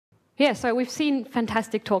Yeah, so we've seen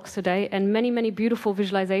fantastic talks today and many, many beautiful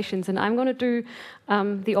visualizations, and I'm going to do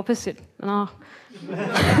the opposite. And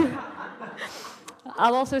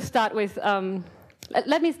I'll also start with,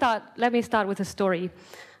 let me start with a story,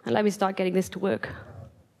 and let me start getting this to work.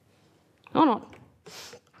 Or not.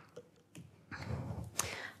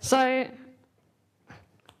 So,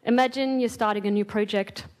 imagine you're starting a new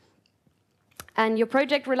project, and your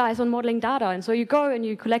project relies on modeling data, and so you go and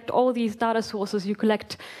you collect all these data sources, you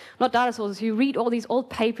read all these old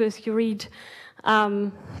papers, you read, I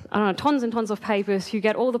don't know, tons and tons of papers, you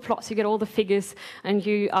get all the plots, you get all the figures, and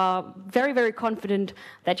you are very, very confident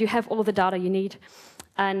that you have all the data you need.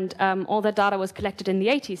 And all that data was collected in the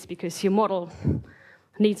 80s because your model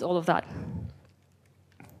needs all of that.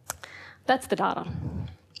 That's the data.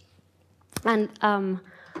 And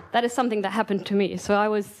that is something that happened to me. So I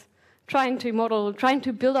was trying to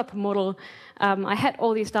build up a model. I had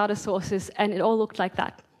all these data sources, and it all looked like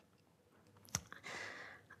that.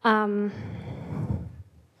 And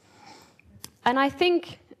I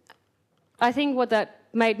think what that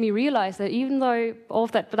made me realize that even though all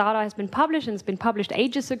of that data has been published, and it's been published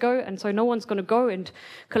ages ago, and so no one's going to go and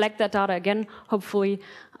collect that data again, hopefully,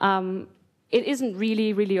 it isn't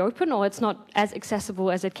really, really open, or it's not as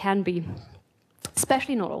accessible as it can be,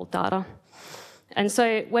 especially not old data. And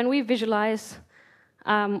so when we visualize,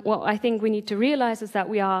 what I think we need to realize is that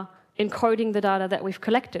we are encoding the data that we've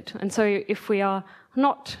collected. And so if we are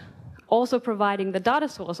not also providing the data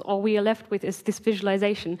source, all we are left with is this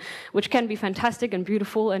visualization, which can be fantastic and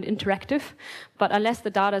beautiful and interactive, but unless the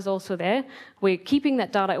data is also there, we're keeping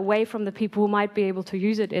that data away from the people who might be able to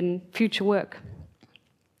use it in future work.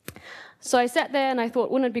 So I sat there and I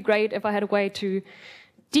thought, wouldn't it be great if I had a way to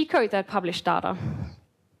decode that published data?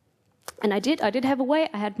 And I did have a way.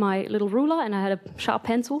 I had my little ruler and I had a sharp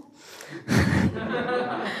pencil.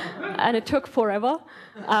 And it took forever.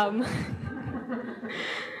 And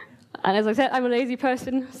as I said, I'm a lazy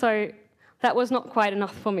person, so that was not quite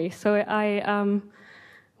enough for me. So I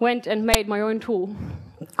went and made my own tool,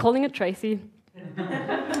 calling it Tracy.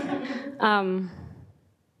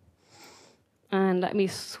 And let me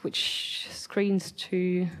switch screens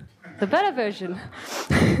to the better version.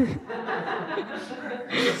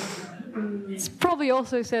 It probably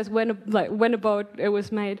also says when about it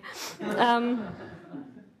was made.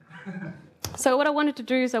 So what I wanted to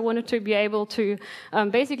do is I wanted to be able to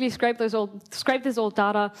basically scrape this old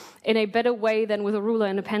data in a better way than with a ruler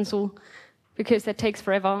and a pencil, because that takes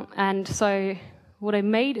forever. And so what I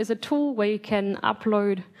made is a tool where you can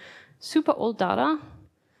upload super old data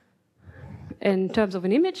in terms of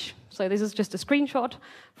an image. So this is just a screenshot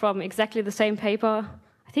from exactly the same paper.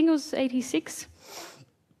 I think it was 86.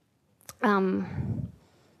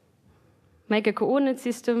 Make a coordinate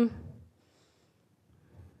system.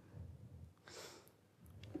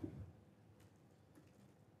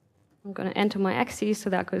 I'm going to enter my axes, so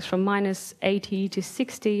that goes from minus 80 to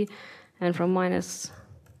 60, and from minus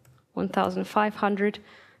 1,500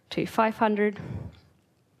 to 500.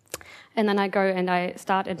 And then I go and I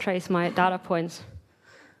start and trace my data points.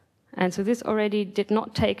 And so this already did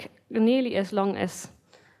not take nearly as long as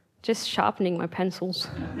just sharpening my pencils.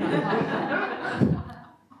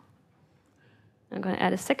 I'm going to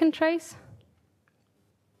add a second trace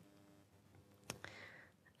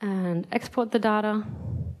and export the data.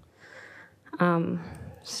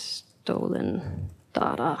 Stolen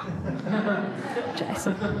data,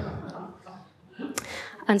 JSON.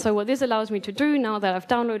 And so what this allows me to do, now that I've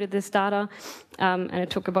downloaded this data, and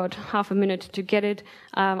it took about half a minute to get it,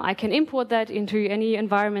 I can import that into any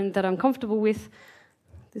environment that I'm comfortable with.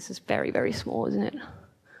 This is very, very small, isn't it?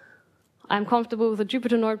 I'm comfortable with a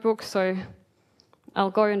Jupyter notebook, so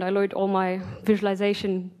I'll go and I load all my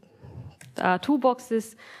visualization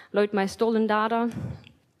toolboxes, load my stolen data,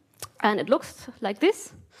 and it looks like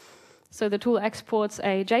this. So the tool exports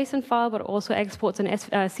a JSON file, but also exports an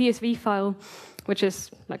CSV file, which is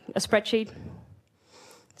like a spreadsheet.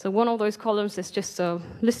 So one of those columns is just a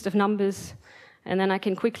list of numbers, and then I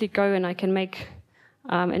can quickly go and I can make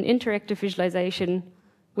an interactive visualization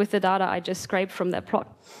with the data I just scraped from that plot.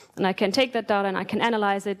 And I can take that data and I can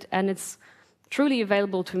analyze it, and it's truly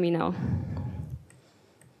available to me now.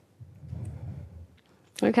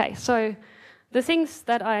 Okay, so the things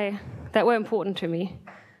that were important to me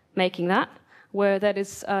making that were that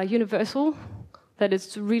it's universal, that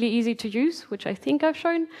it's really easy to use, which I think I've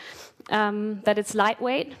shown, that it's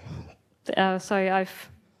lightweight. So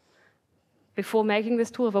before making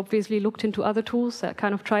this tool, I've obviously looked into other tools that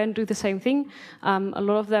kind of try and do the same thing. A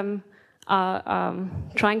lot of them are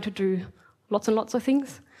trying to do lots and lots of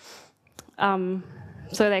things.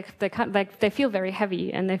 So they feel very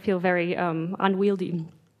heavy and they feel very unwieldy.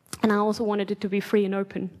 And I also wanted it to be free and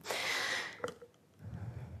open.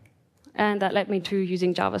 And that led me to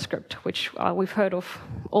using JavaScript, which we've heard of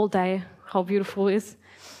all day, how beautiful it is.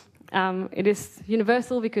 It is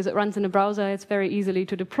universal because it runs in a browser. It's very easily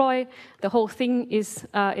to deploy. The whole thing is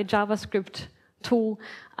a JavaScript tool.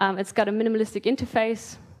 It's got a minimalistic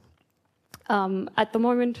interface. At the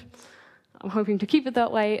moment, I'm hoping to keep it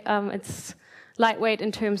that way. It's lightweight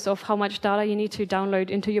in terms of how much data you need to download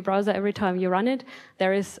into your browser every time you run it.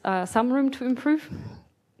 There is some room to improve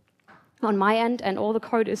on my end, and all the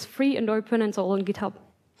code is free and open, and it's all on GitHub.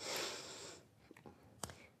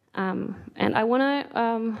 And I want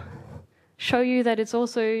to show you that it's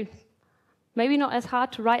also maybe not as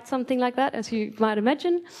hard to write something like that as you might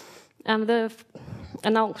imagine.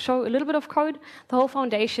 And I'll show a little bit of code. The whole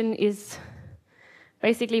foundation is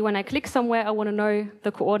basically when I click somewhere, I want to know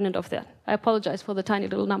the coordinate of that. I apologize for the tiny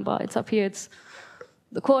little number. It's up here.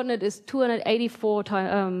 The coordinate is 284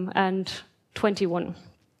 and 21.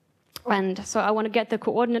 And so I want to get the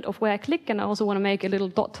coordinate of where I click, and I also want to make a little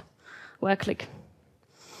dot where I click.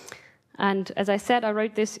 And as I said, I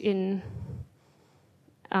wrote this in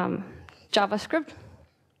JavaScript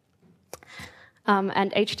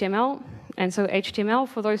and HTML. And so HTML,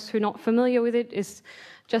 for those who are not familiar with it, is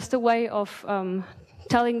just a way of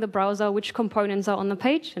telling the browser which components are on the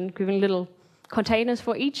page and giving little containers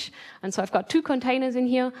for each. And so I've got two containers in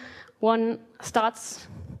here. One starts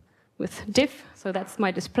with div, so that's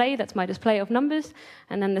my display of numbers.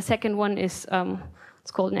 And then the second one is,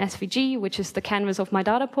 it's called an SVG, which is the canvas of my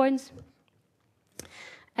data points.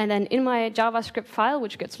 And then in my JavaScript file,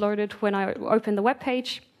 which gets loaded when I open the web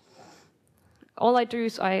page, all I do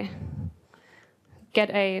is I get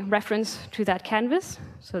a reference to that canvas.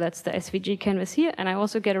 So that's the SVG canvas here. And I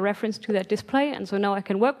also get a reference to that display. And so now I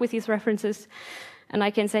can work with these references. And I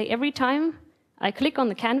can say every time I click on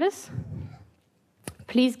the canvas,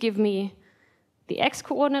 please give me the X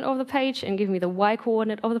coordinate of the page and give me the Y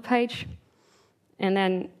coordinate of the page. And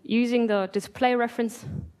then using the display reference,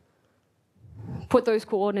 put those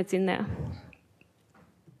coordinates in there.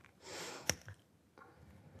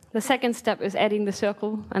 The second step is adding the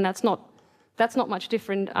circle, and that's not much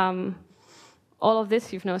different. All of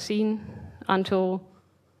this you've now seen until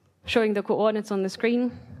showing the coordinates on the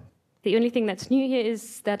screen. The only thing that's new here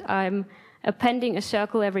is that I'm appending a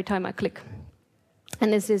circle every time I click.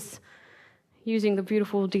 And this is using the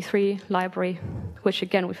beautiful D3 library, which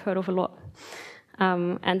again we've heard of a lot.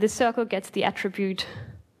 And this circle gets the attribute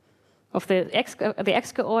of the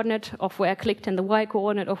X coordinate of where I clicked and the Y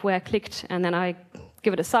coordinate of where I clicked, and then I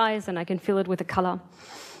give it a size and I can fill it with a color.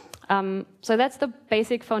 So that's the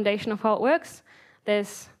basic foundation of how it works.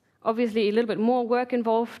 There's obviously a little bit more work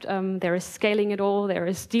involved. There is scaling it all. There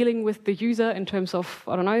is dealing with the user in terms of,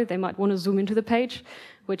 I don't know, they might want to zoom into the page,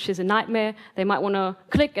 which is a nightmare. They might want to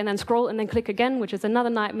click and then scroll and then click again, which is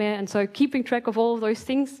another nightmare. And so keeping track of all of those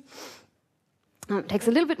things takes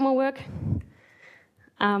a little bit more work.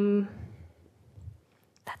 That's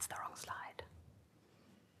the wrong slide.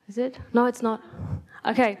 Is it? No, it's not.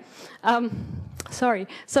 Okay. Sorry.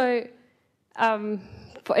 So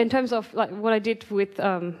in terms of like what I did with,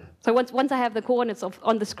 so once I have the coordinates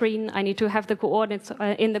on the screen, I need to have the coordinates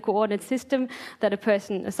in the coordinate system that a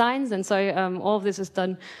person assigns. And so all of this is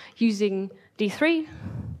done using D3,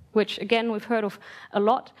 which again we've heard of a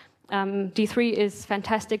lot. D3 is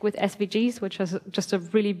fantastic with SVGs, which is just a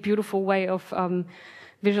really beautiful way of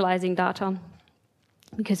visualizing data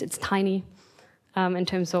because it's tiny in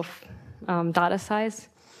terms of data size.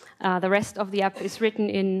 The rest of the app is written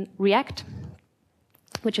in React,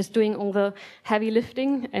 which is doing all the heavy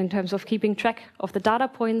lifting in terms of keeping track of the data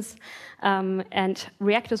points. And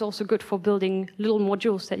React is also good for building little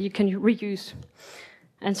modules that you can reuse.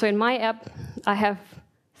 And so in my app, I have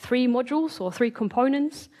 3 modules or 3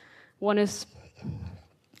 components. One is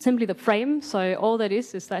simply the frame, so all that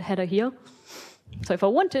is that header here. So if I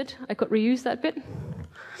wanted, I could reuse that bit.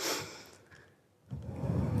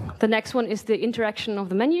 The next one is the interaction of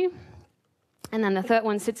the menu. And then the third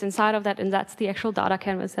one sits inside of that, and that's the actual data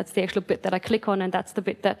canvas. That's the actual bit that I click on, and that's the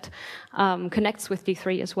bit that connects with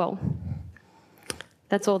D3 as well.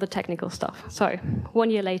 That's all the technical stuff. So 1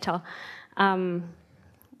 year later,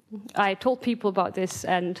 I told people about this,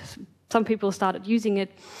 and some people started using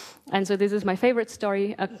it. And so this is my favorite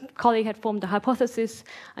story. A colleague had formed a hypothesis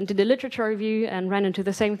and did a literature review and ran into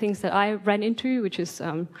the same things that I ran into, which is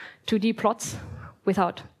 2D plots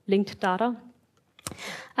without linked data.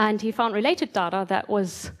 And he found related data that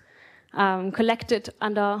was collected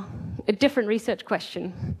under a different research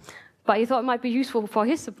question. But he thought it might be useful for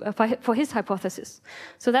his hypothesis.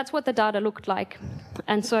 So that's what the data looked like.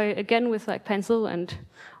 And so again, with like pencil and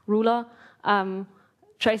ruler,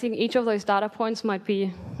 tracing each of those data points might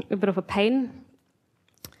be a bit of a pain.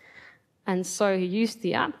 And so he used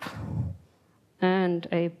the app, and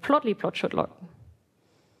a plotly plot should load.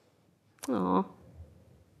 Oh,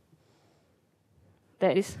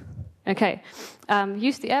 there it is. Okay,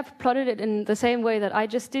 used the app, plotted it in the same way that I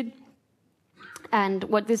just did. And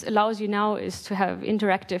what this allows you now is to have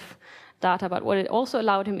interactive data, but what it also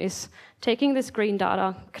allowed him is taking this green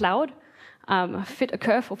data cloud, fit a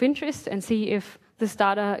curve of interest, and see if this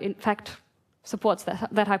data, in fact, supports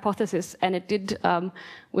that hypothesis. And it did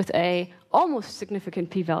with a almost significant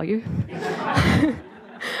p-value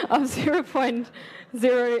of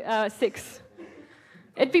 0.06.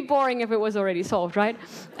 It'd be boring if it was already solved, right?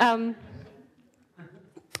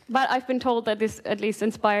 But I've been told that this at least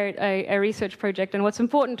inspired a research project. And what's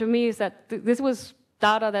important to me is that this was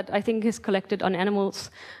data that I think is collected on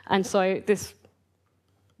animals. And so this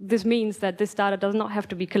means that this data does not have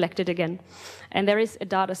to be collected again. And there is a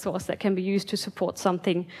data source that can be used to support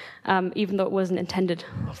something, even though it wasn't intended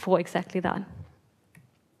for exactly that.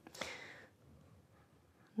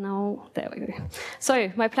 Now, there we go.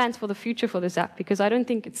 So my plans for the future for this app, because I don't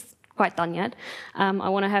think it's quite done yet. I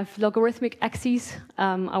want to have logarithmic axes.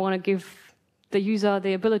 I want to give the user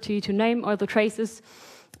the ability to name all the traces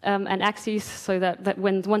and axes, so that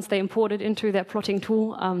once they import it into their plotting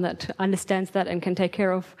tool, that understands that and can take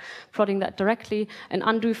care of plotting that directly. An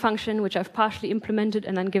undo function, which I've partially implemented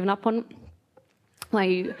and then given up on.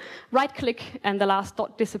 I right-click and the last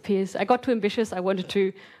dot disappears. I got too ambitious. I wanted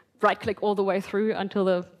to right-click all the way through until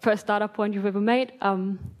the first data point you've ever made.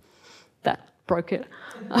 That broke it.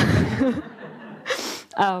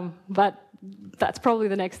 But that's probably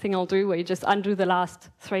the next thing I'll do, where you just undo the last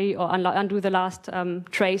three, or undo the last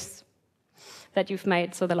trace that you've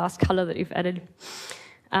made, so the last color that you've added.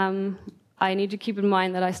 I need to keep in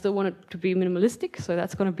mind that I still want it to be minimalistic, so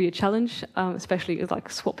that's going to be a challenge, especially with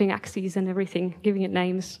like swapping axes and everything, giving it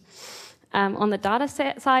names. On the data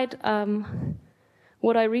set side,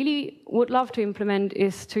 what I really would love to implement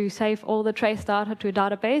is to save all the trace data to a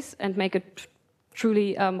database and make it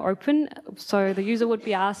truly open. So the user would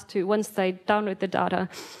be asked to, once they download the data,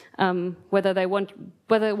 whether they want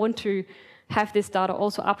to have this data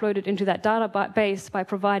also uploaded into that database by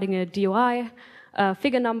providing a DOI,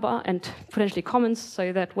 figure number, and potentially comments,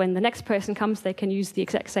 so that when the next person comes, they can use the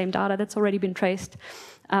exact same data that's already been traced.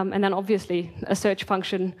 And then obviously a search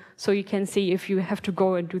function, so you can see if you have to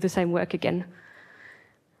go and do the same work again.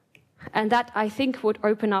 And that, I think, would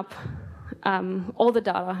open up all the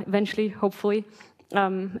data eventually, hopefully,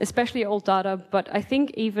 especially old data. But I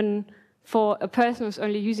think even for a person who's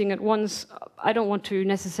only using it once, I don't want to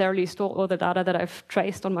necessarily store all the data that I've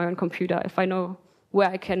traced on my own computer. If I know where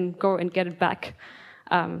I can go and get it back,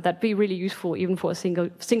 that'd be really useful even for a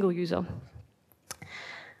single user.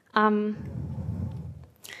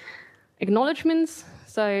 Acknowledgements.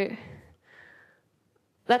 So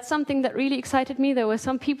that's something that really excited me. There were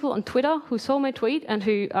some people on Twitter who saw my tweet and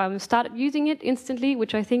who started using it instantly,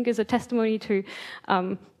 which I think is a testimony to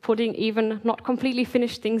putting even not completely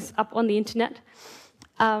finished things up on the internet,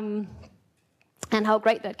 and how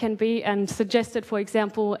great that can be, and suggested, for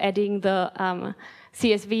example, adding the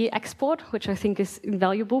CSV export, which I think is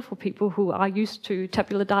invaluable for people who are used to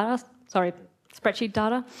tabular data, spreadsheet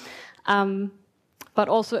data, but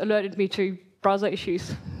also alerted me to browser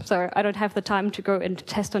issues. So I don't have the time to go and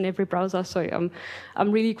test on every browser. So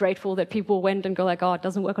I'm really grateful that people went and go like, oh, it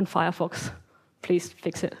doesn't work on Firefox. Please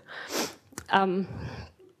fix it. And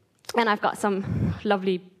I've got some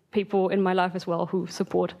lovely people in my life as well who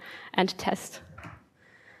support and test.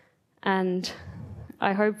 And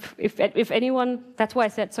I hope if anyone, that's why I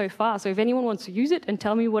said so far, so if anyone wants to use it and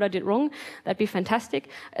tell me what I did wrong, that'd be fantastic.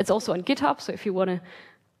 It's also on GitHub, so if you want to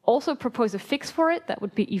also propose a fix for it, that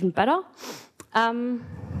would be even better. And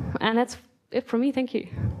that's it from me. Thank you.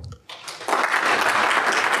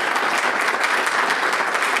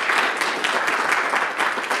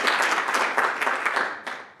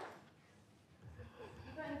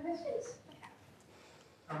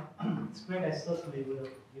 It's great. I certainly would have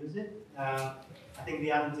used it. I think the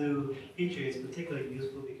undo feature is particularly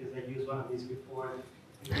useful because I used one of these before.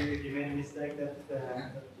 If you made a mistake, that you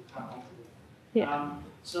can't undo it. Yeah.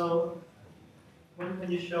 So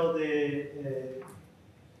when you show the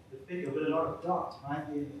figure with a lot of dots, right?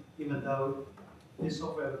 Even though this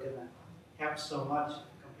software can help so much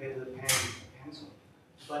compared to the pen and pencil,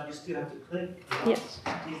 but you still have to click. Yes.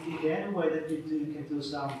 Is there any way that you can do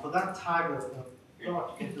some, for that type of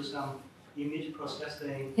dot, you can do some image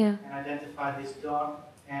processing and identify this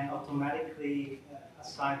dot and automatically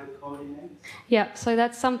assign the coordinates? Yeah, so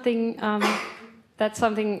that's something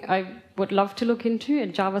I would love to look into,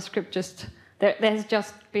 and JavaScript just there's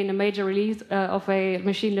just been a major release of a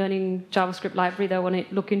machine learning JavaScript library that I want to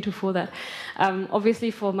look into for that.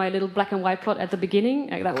 Obviously, for my little black and white plot at the beginning,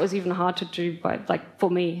 that was even hard to do. But like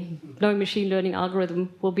for me, no machine learning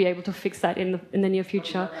algorithm will be able to fix that in the near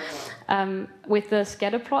future. With the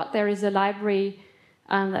scatter plot, there is a library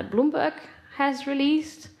that Bloomberg has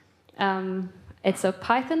released. It's a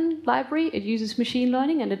Python library. It uses machine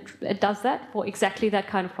learning, and it does that for exactly that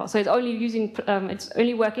kind of plot. So it's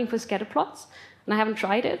only working for scatter plots, and I haven't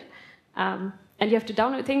tried it. And you have to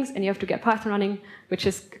download things, and you have to get Python running, which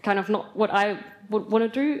is kind of not what I would want to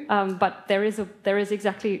do. But there is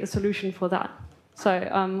exactly a solution for that. So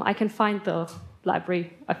I can find the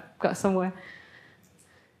library I've got somewhere.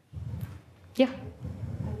 Yeah.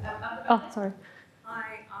 Oh, sorry.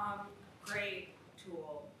 Hi, great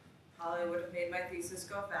tool. Probably would have made my thesis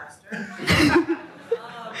go faster.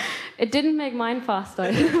 It didn't make mine faster.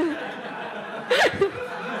 Anyway,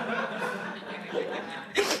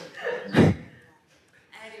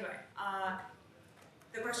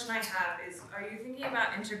 the question I have is, are you thinking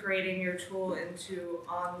about integrating your tool into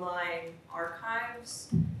online archives?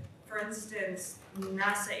 For instance,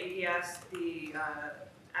 NASA ADS, the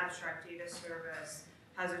Abstract Data Service,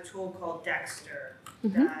 has a tool called Dexter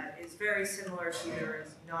that is very similar to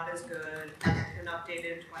yours, not as good, hasn't been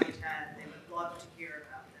updated in 2010. They would love to hear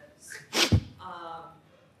about this.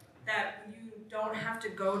 That you don't have to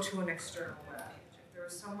go to an external webpage. If there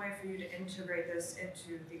was some way for you to integrate this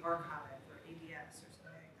into the archive or ADS or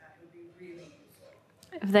something like that, it would be really useful.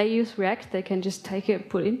 If they use React, they can just take it,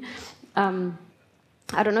 put in.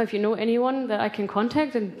 I don't know if you know anyone that I can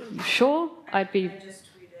contact, and sure, I'd be... I just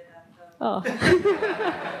tweeted at them. Oh.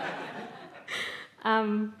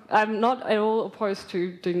 I'm not at all opposed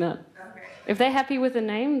to doing that. Okay. If they're happy with the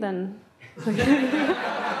name, then... Astronomers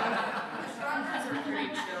are pretty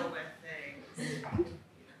chill with things.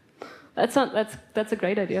 That's a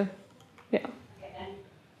great idea. Yeah.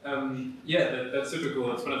 Yeah, that's super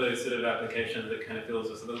cool. It's one of those sort of applications that kind of feels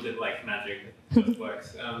just a little bit like magic that just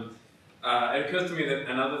works. It occurs to me that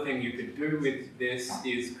another thing you could do with this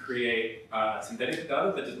is create synthetic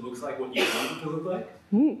data that just looks like what you want it to look like.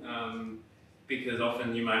 Because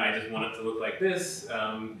often you might, I just want it to look like this,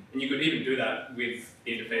 and you could even do that with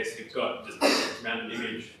the interface you've got, just a random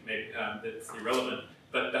image maybe, that's irrelevant,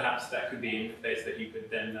 but perhaps that could be an interface that you could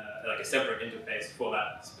then, like a separate interface for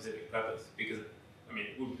that specific purpose, because, I mean,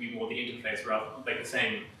 it would be more the interface rather, like the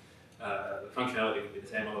same, the functionality would be the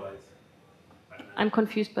same otherwise. I'm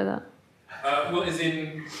confused by that. Well, as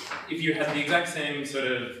in, if you had the exact same sort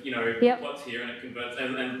of, plots here and it converts,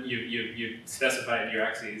 and you specified your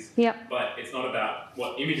axes, but it's not about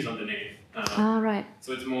what image is underneath. Right.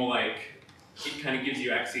 So it's more like, it kind of gives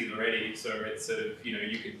you axes already, so it's sort of,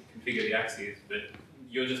 you could configure the axes, but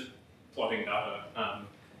you're just plotting data.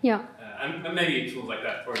 And maybe tools like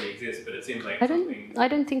that already exist, but it seems like I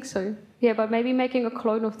don't think so. Yeah, but maybe making a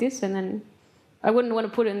clone of this, and then I wouldn't want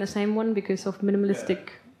to put it in the same one because of minimalistic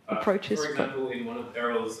approaches. For example, in one of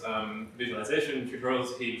Errol's visualization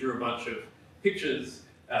tutorials, he drew a bunch of pictures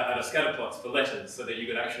out of scatter plots for letters, so that you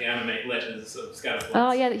could actually animate letters of scatter plots.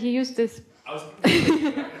 Oh yeah, he used this.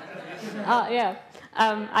 Yeah.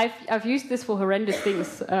 I've used this for horrendous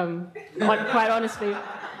things. Quite honestly,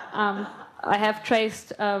 I have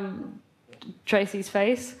traced Tracy's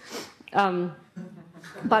face.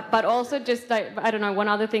 But also just like, I don't know, one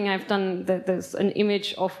other thing I've done, there's an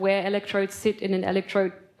image of where electrodes sit in an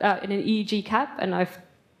electrode, in an EEG cap, and I've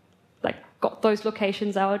like got those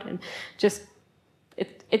locations out, and just,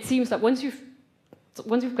 it seems that once you've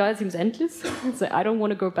got it, seems endless. So I don't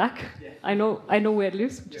want to go back. Yeah. I know where it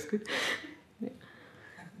lives, which is good. Yeah.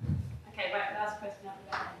 Okay, right, last question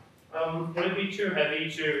after that. Would it be too heavy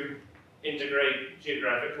to integrate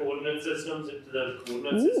geographic coordinate systems into the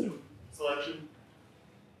coordinate system selection?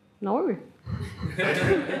 No.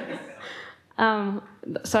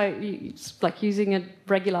 So it's like using a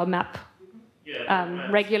regular map. Yeah,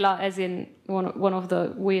 regular as in one of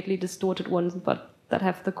the weirdly distorted ones, but that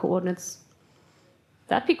have the coordinates.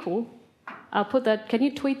 That'd be cool. I'll put that. Can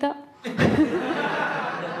you tweet that?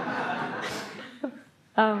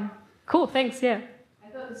 Cool. Thanks. Yeah. I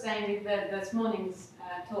thought the same with this morning's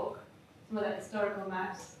talk. Some of the historical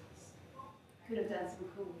maps could have done some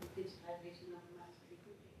cool digitization of the maps pretty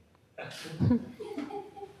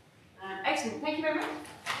quickly. Excellent. Thank you very much.